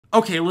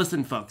Okay,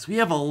 listen folks, we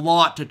have a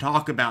lot to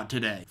talk about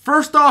today.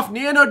 First off,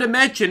 Nano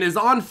Dimension is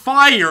on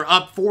fire,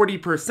 up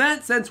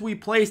 40% since we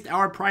placed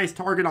our price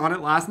target on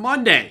it last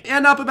Monday,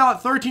 and up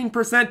about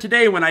 13%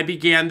 today when I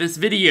began this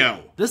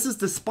video. This is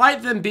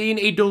despite them being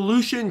a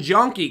dilution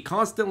junkie,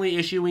 constantly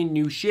issuing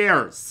new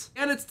shares.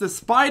 And it's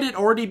despite it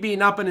already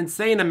being up an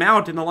insane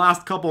amount in the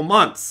last couple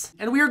months.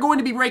 And we are going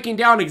to be breaking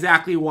down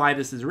exactly why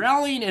this is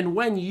rallying and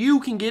when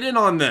you can get in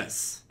on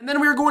this. And then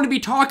we're going to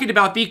be talking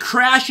about the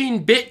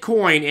crashing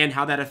Bitcoin and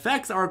how that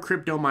affects our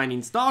crypto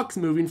mining stocks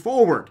moving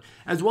forward,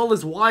 as well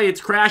as why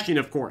it's crashing,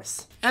 of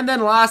course. And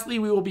then lastly,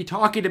 we will be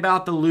talking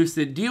about the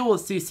Lucid deal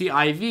with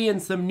CCIV and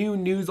some new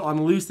news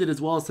on Lucid, as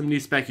well as some new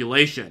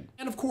speculation.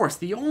 And of course,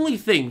 the only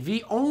thing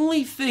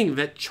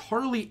that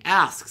Charlie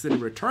asks in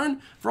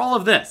return for all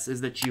of this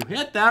is that you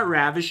hit that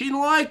ravishing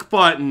like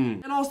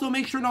button. And also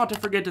make sure not to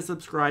forget to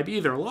subscribe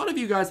either. A lot of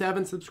you guys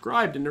haven't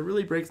subscribed and it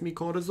really breaks me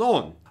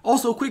cortisol.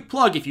 Also, quick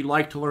plug, if you'd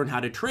like to learn how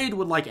to trade,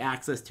 would like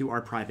access to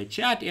our private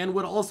chat, and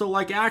would also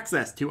like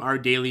access to our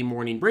daily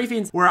morning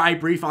briefings where I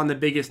brief on the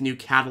biggest new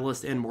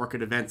catalyst and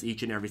market events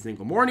each and every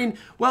single morning,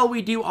 well,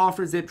 we do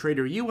offer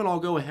ZipTrader U, and I'll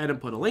go ahead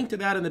and put a link to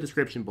that in the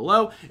description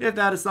below. If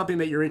that is something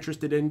that you're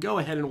interested in, go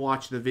ahead and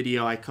watch the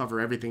video. I cover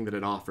everything that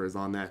it offers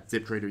on that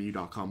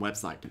ZipTraderU.com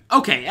website.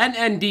 Okay,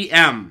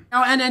 NNDM.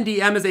 Now,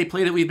 NNDM is a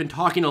play that we've been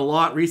talking a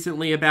lot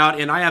recently about,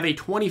 and I have a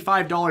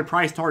 $25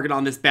 price target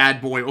on this bad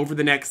boy over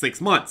the next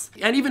 6 months.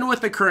 And even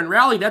with the current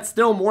rally, that's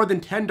still more than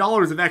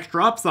 $10 of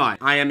extra upside.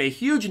 I am a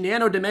huge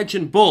Nano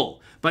Dimension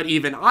bull, but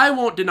even I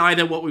won't deny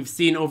that what we've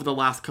seen over the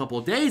last couple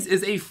of days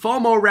is a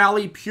FOMO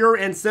rally, pure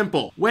and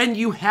simple. When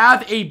you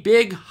have a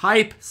big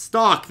hype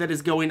stock that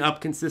is going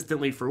up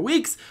consistently for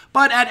weeks,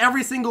 but at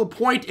every single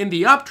point in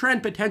the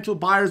uptrend, potential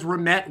buyers were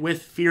met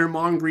with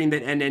fear-mongering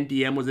that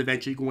NNDM was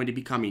eventually going to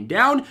be coming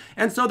down,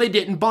 and so they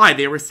didn't buy.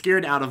 They were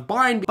scared out of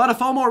buying. But a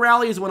FOMO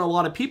rally is when a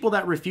lot of people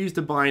that refuse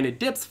to buy in at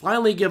dips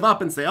finally give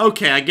up and say,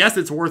 okay, I guess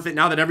it's worth it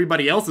now that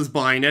everybody else is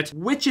buying it,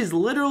 which is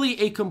literally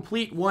a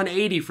complete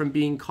 180 from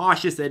being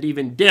cautious at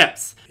even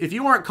dips. If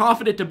you aren't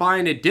confident to buy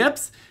in at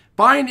dips,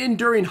 buying in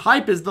during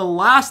hype is the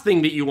last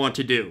thing that you want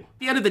to do. At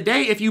the end of the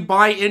day, if you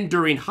buy in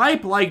during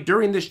hype, like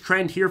during this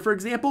trend here, for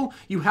example,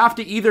 you have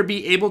to either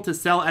be able to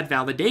sell at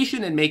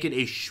validation and make it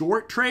a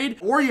short trade,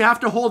 or you have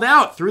to hold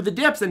out through the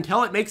dips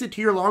until it makes it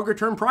to your longer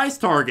term price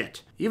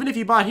target. Even if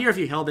you bought here, if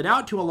you held it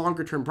out to a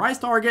longer term price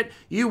target,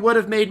 you would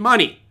have made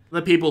money.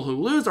 The people who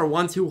lose are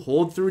ones who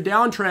hold through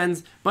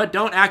downtrends, but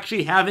don't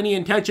actually have any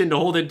intention to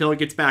hold it until it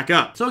gets back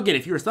up. So again,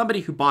 if you're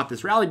somebody who bought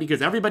this rally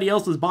because everybody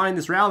else was buying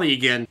this rally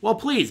again, well,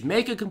 please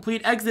make a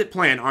complete exit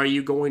plan. Are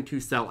you going to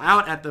sell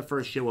out at the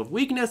first show of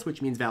weakness,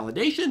 which means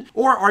validation,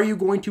 or are you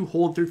going to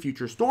hold through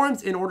future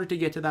storms in order to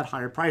get to that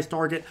higher price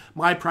target?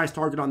 My price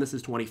target on this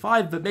is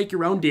 25, but make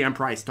your own damn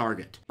price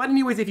target. But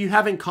anyways, if you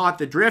haven't caught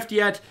the drift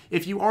yet,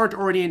 if you aren't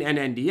already in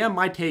NNDM,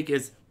 my take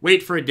is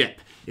wait for a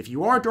dip. If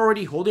you aren't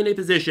already holding a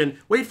position,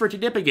 wait for it to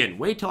dip again.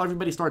 Wait till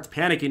everybody starts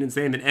panicking and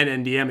saying that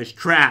NNDM is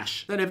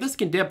trash. Then if this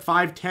can dip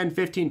 5, 10,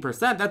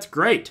 15%, that's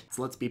great.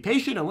 So let's be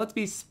patient and let's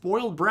be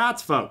spoiled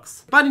brats,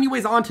 folks. But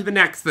anyways, on to the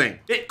next thing.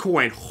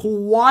 Bitcoin.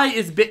 Why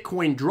is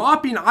Bitcoin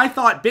dropping? I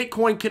thought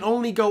Bitcoin can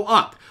only go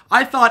up.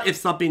 I thought if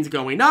something's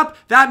going up,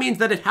 that means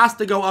that it has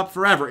to go up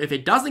forever. If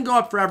it doesn't go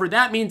up forever,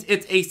 that means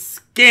it's a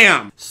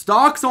scam.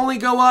 Stocks only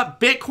go up,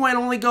 Bitcoin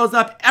only goes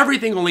up,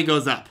 everything only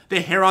goes up.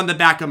 The hair on the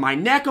back of my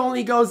neck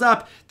only goes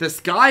up, the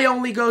sky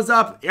only goes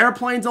up,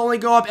 airplanes only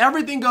go up,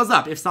 everything goes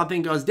up. If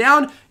something goes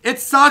down, it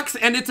sucks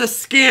and it's a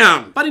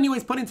scam. But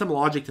anyways, putting some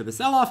logic to the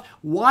sell-off,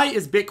 why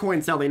is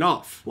Bitcoin selling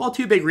off? Well,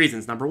 two big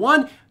reasons. Number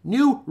one,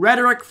 new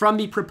rhetoric from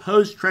the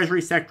proposed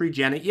Treasury Secretary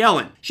Janet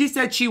Yellen. She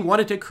said she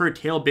wanted to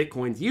curtail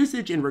Bitcoin's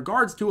usage in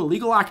regards to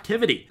illegal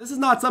activity. This is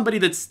not somebody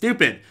that's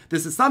stupid.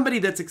 This is somebody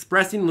that's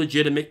expressing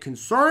legitimate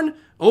concern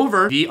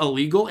over the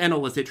illegal and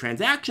illicit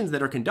transactions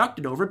that are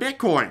conducted over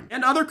Bitcoin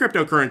and other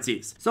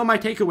cryptocurrencies. So my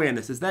takeaway on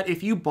this is that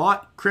if you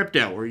bought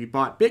crypto or you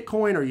bought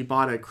Bitcoin or you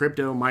bought a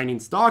crypto mining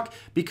stock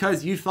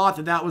because you thought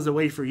that that was a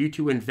way for you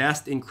to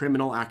invest in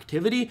criminal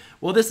activity,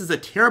 well, this is a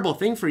terrible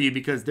thing for you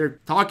because they're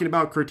talking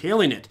about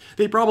curtailing it.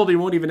 They probably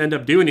won't even end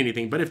up doing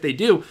anything, but if they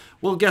do,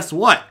 well, guess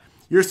what?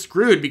 You're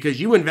screwed because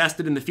you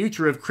invested in the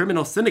future of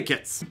criminal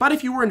syndicates. But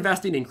if you were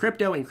investing in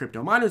crypto and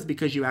crypto miners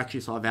because you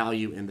actually saw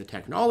value in the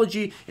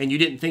technology and you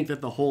didn't think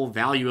that the whole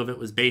value of it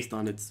was based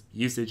on its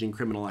usage in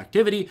criminal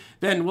activity,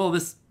 then, well,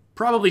 this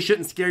probably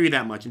shouldn't scare you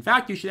that much. In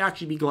fact, you should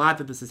actually be glad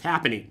that this is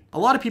happening. A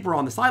lot of people are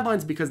on the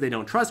sidelines because they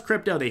don't trust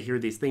crypto. They hear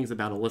these things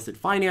about illicit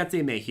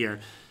financing. They hear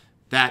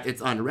that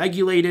it's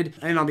unregulated.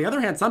 And on the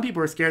other hand, some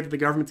people are scared that the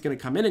government's going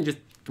to come in and just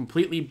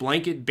completely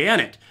blanket ban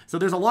it. So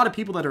there's a lot of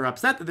people that are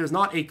upset that there's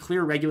not a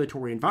clear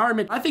regulatory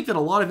environment. I think that a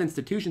lot of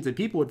institutions and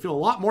people would feel a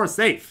lot more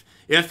safe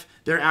if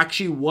there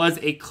actually was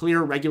a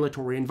clear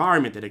regulatory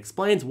environment that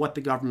explains what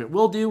the government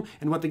will do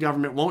and what the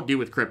government won't do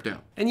with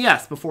crypto. And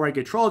yes, before I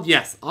get trolled,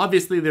 yes,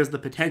 obviously there's the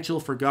potential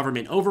for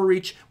government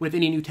overreach with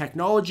any new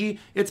technology.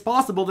 It's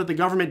possible that the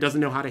government doesn't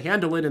know how to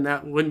handle it, and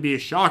that wouldn't be a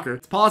shocker.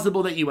 It's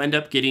possible that you end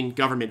up getting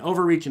government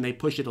overreach and they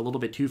push it a little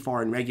bit too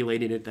far in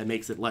regulating it that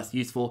makes it less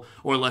useful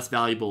or less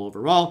valuable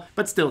overall.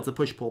 But still, it's a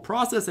push-pull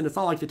process, and it's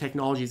not like the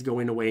technology is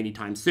going away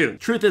anytime soon.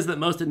 Truth is that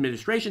most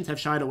administrations have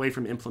shied away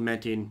from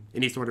implementing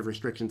any sort of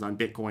restrictions on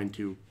Bitcoin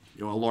to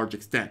a large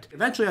extent.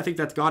 Eventually, I think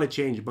that's got to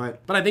change, but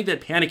I think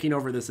that panicking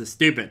over this is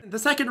stupid. The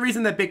second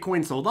reason that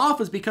Bitcoin sold off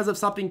was because of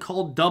something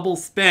called double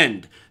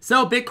spend.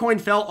 So Bitcoin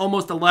fell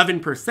almost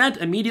 11%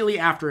 immediately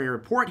after a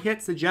report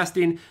hit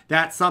suggesting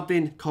that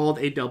something called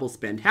a double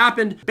spend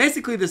happened.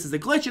 Basically, this is a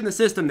glitch in the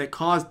system that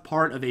caused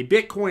part of a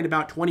Bitcoin,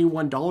 about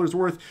 $21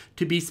 worth,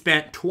 to be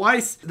spent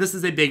twice. This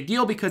is a big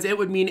deal because it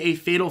would mean a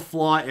fatal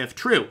flaw if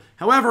true.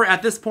 However,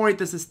 at this point,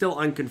 this is still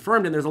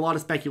unconfirmed, and there's a lot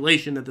of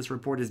speculation that this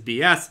report is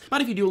BS.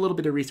 But if you do a little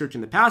bit of research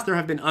in the past, there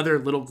have been other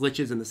little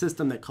glitches in the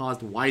system that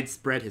caused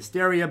widespread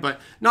hysteria,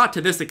 but not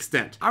to this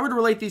extent. I would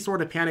relate these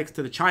sort of panics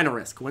to the China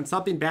risk. When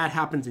something bad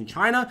happens in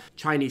China,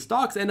 Chinese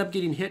stocks end up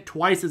getting hit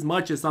twice as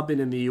much as something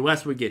in the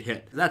US would get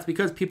hit. That's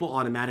because people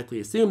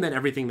automatically assume that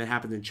everything that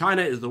happens in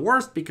China is the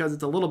worst because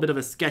it's a little bit of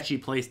a sketchy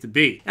place to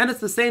be. And it's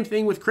the same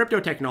thing with crypto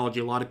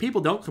technology. A lot of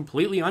people don't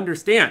completely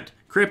understand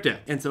crypto.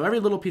 And so every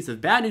little piece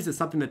of bad news is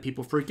something that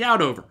people freak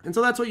out over. And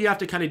so that's what you have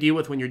to kind of deal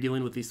with when you're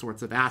dealing with these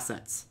sorts of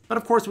assets. But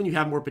of course, when you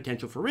have more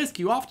potential for risk,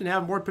 you often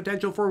have more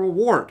potential for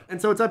reward.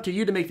 And so it's up to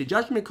you to make the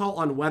judgment call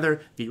on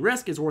whether the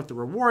risk is worth the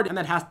reward, and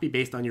that has to be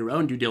based on your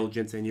own due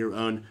diligence and your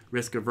own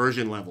risk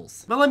aversion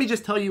levels. But let me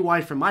just tell you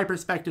why, from my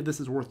perspective, this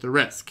is worth the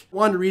risk.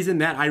 One reason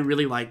that I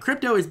really like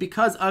crypto is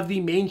because of the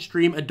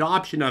mainstream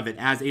adoption of it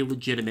as a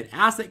legitimate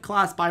asset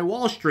class by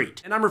Wall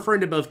Street. And I'm referring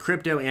to both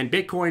crypto and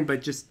Bitcoin,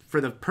 but just for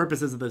the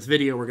purposes of this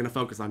video, we're going to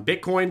focus on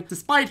Bitcoin.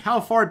 Despite how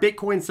far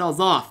Bitcoin sells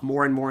off,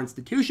 more and more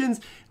institutions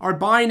are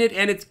buying it,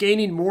 and it's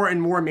gaining more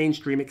and more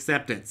mainstream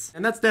acceptance.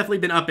 And that's definitely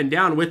been up and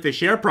down with the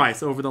share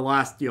price over the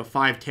last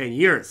 5-10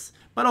 years.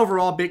 But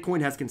overall,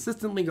 Bitcoin has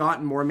consistently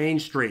gotten more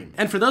mainstream.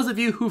 And for those of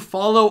you who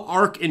follow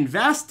ARK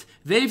Invest,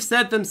 they've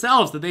said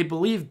themselves that they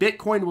believe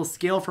Bitcoin will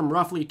scale from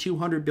roughly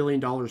 $200 billion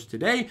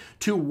today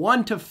to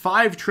 $1 to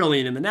 $5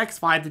 trillion in the next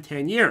 5 to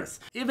 10 years.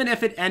 Even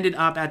if it ended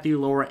up at the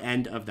lower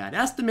end of that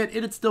estimate,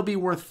 it'd still be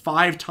worth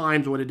 5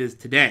 times what it is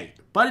today.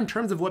 But in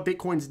terms of what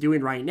Bitcoin's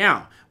doing right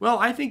now, well,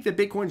 I think that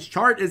Bitcoin's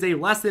chart is a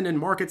lesson in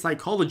market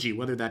psychology,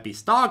 whether that be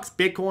stocks,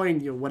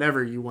 Bitcoin,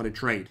 whatever you want to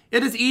trade.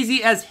 It is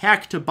easy as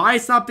heck to buy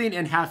something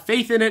and have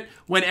faith in it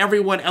when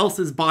everyone else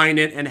is buying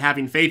it and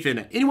having faith in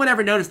it. Anyone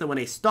ever notice that when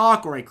a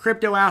stock or a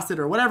crypto asset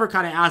or whatever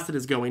kind of asset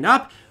is going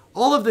up,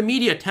 all of the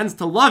media tends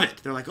to love it.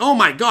 They're like, oh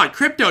my God,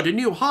 crypto to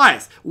new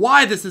highs.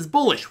 Why this is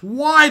bullish?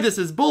 Why this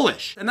is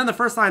bullish? And then the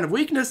first sign of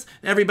weakness,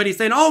 everybody's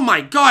saying, oh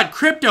my God,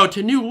 crypto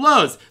to new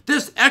lows.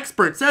 This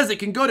expert says it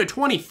can go to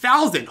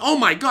 20,000. Oh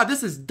my God,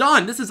 this is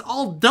done. This is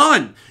all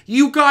done.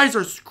 You guys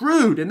are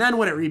screwed. And then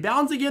when it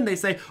rebounds again, they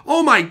say,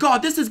 oh my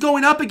God, this is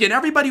going up again.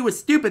 Everybody was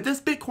stupid.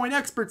 This Bitcoin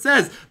expert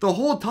says the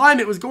whole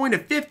time it was going to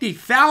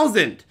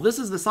 50,000. This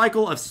is the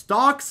cycle of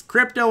stocks,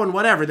 crypto, and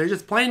whatever. They're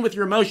just playing with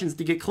your emotions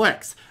to get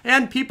clicks.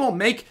 And people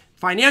make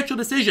financial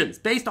decisions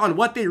based on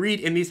what they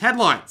read in these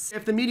headlines.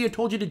 If the media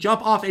told you to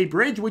jump off a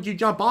bridge, would you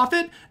jump off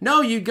it?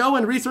 No, you go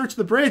and research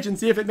the bridge and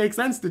see if it makes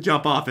sense to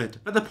jump off it.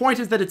 But the point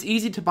is that it's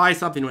easy to buy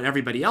something when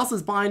everybody else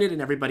is buying it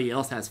and everybody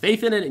else has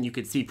faith in it, and you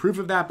could see proof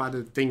of that by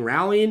the thing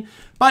rallying.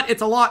 But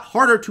it's a lot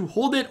harder to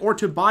hold it or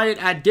to buy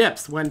it at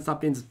dips when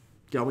something's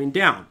going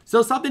down.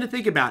 So something to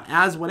think about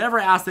as whatever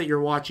asset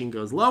you're watching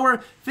goes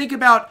lower, think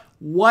about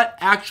what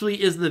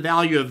actually is the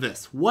value of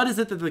this? What is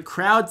it that the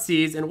crowd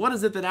sees, and what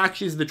is it that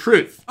actually is the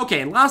truth?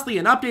 Okay, and lastly,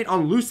 an update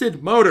on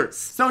Lucid Motors.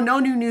 So no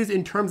new news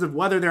in terms of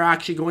whether they're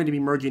actually going to be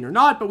merging or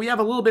not, but we have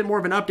a little bit more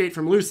of an update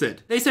from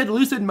Lucid. They said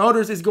Lucid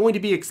Motors is going to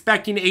be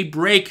expecting a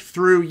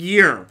breakthrough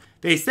year.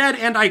 They said,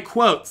 and I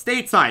quote,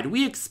 stateside,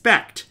 we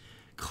expect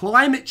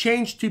climate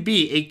change to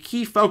be a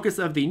key focus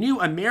of the new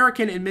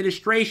American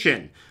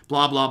administration.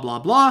 Blah, blah, blah,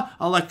 blah.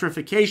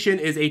 Electrification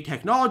is a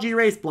technology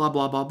race, blah,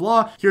 blah, blah,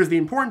 blah. Here's the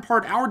important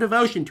part. Our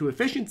devotion to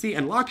efficiency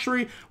and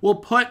luxury will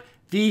put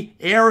the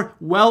Air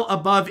well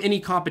above any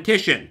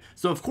competition.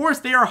 So of course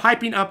they are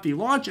hyping up the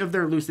launch of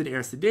their Lucid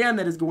Air sedan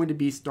that is going to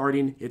be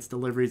starting its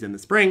deliveries in the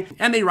spring,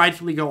 and they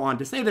rightfully go on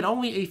to say that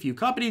only a few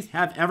companies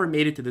have ever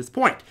made it to this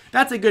point.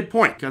 That's a good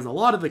point, because a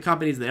lot of the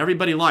companies that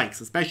everybody likes,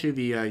 especially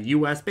the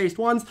US based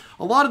ones,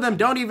 a lot of them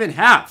don't even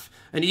have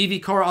an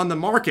EV car on the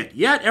market,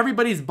 yet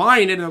everybody's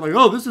buying it and they're like,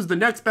 oh, this is the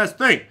next best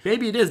thing.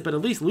 Maybe it is, but at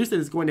least Lucid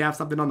is going to have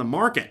something on the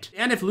market.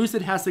 And if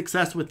Lucid has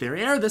success with their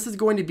Air, this is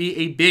going to be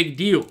a big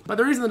deal. But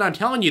the reason that I'm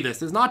telling you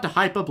this is not to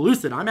hype up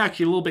Lucid. I'm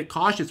actually a little bit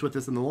cautious with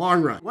this in the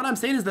long run. What I'm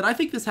saying is that I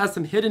think this has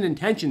some hidden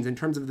intentions in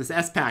terms of this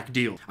S-Pack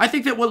deal. I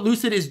think that what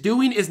Lucid is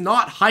doing is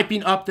not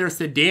hyping up their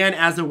sedan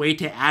as a way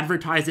to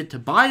advertise it to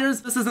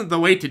buyers. This isn't the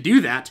way to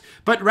do that,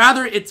 but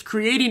rather it's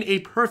creating a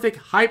perfect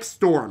hype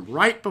storm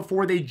right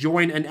before they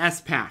join an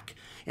S-Pack,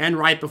 and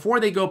right before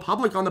they go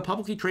public on the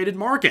publicly traded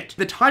market.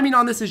 The timing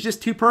on this is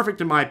just too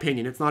perfect in my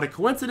opinion. It's not a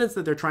coincidence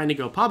that they're trying to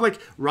go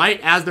public right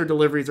as their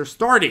deliveries are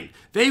starting.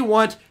 They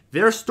want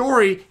their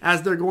story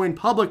as they're going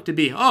public to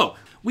be, oh,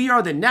 We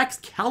are the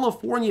next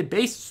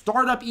California-based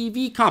startup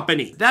EV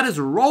company that is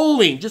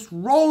rolling, just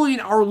rolling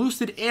our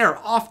Lucid Air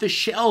off the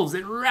shelves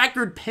at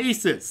record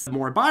paces. The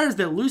more buyers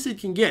that Lucid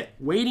can get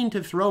waiting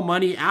to throw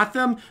money at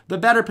them, the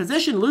better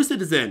position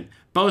Lucid is in,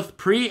 both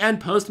pre and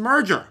post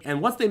merger.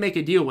 And once they make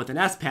a deal with an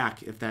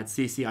SPAC, if that's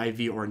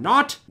CCIV or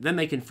not, then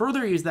they can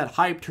further use that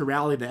hype to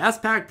rally the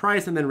SPAC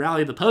price and then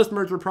rally the post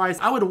merger price.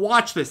 I would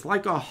watch this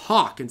like a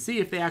hawk and see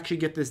if they actually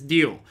get this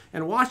deal,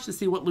 and watch to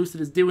see what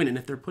Lucid is doing and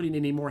if they're putting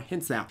any more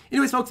hints out.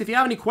 Anyways, folks, if you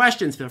have any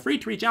questions, feel free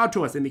to reach out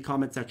to us in the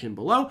comment section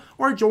below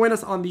or join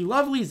us on the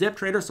lovely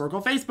ZipTrader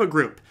Circle Facebook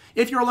group.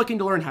 If you're looking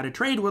to learn how to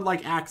trade, would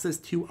like access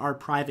to our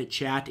private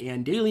chat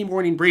and daily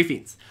morning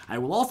briefings, I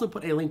will also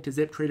put a link to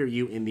ZipTrader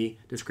U in the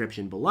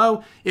description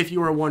below. If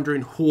you are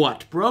wondering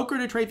what broker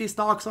to trade these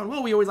stocks on,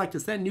 well, we always like to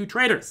send new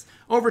traders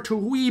over to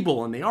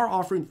Webull, and they are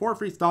offering 4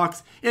 free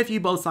stocks if you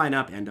both sign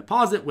up and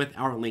deposit with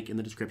our link in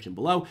the description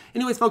below.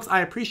 Anyways, folks,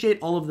 I appreciate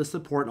all of the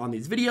support on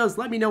these videos.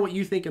 Let me know what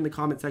you think in the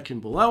comment section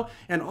below,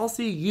 and I'll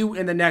see you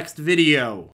in the next video.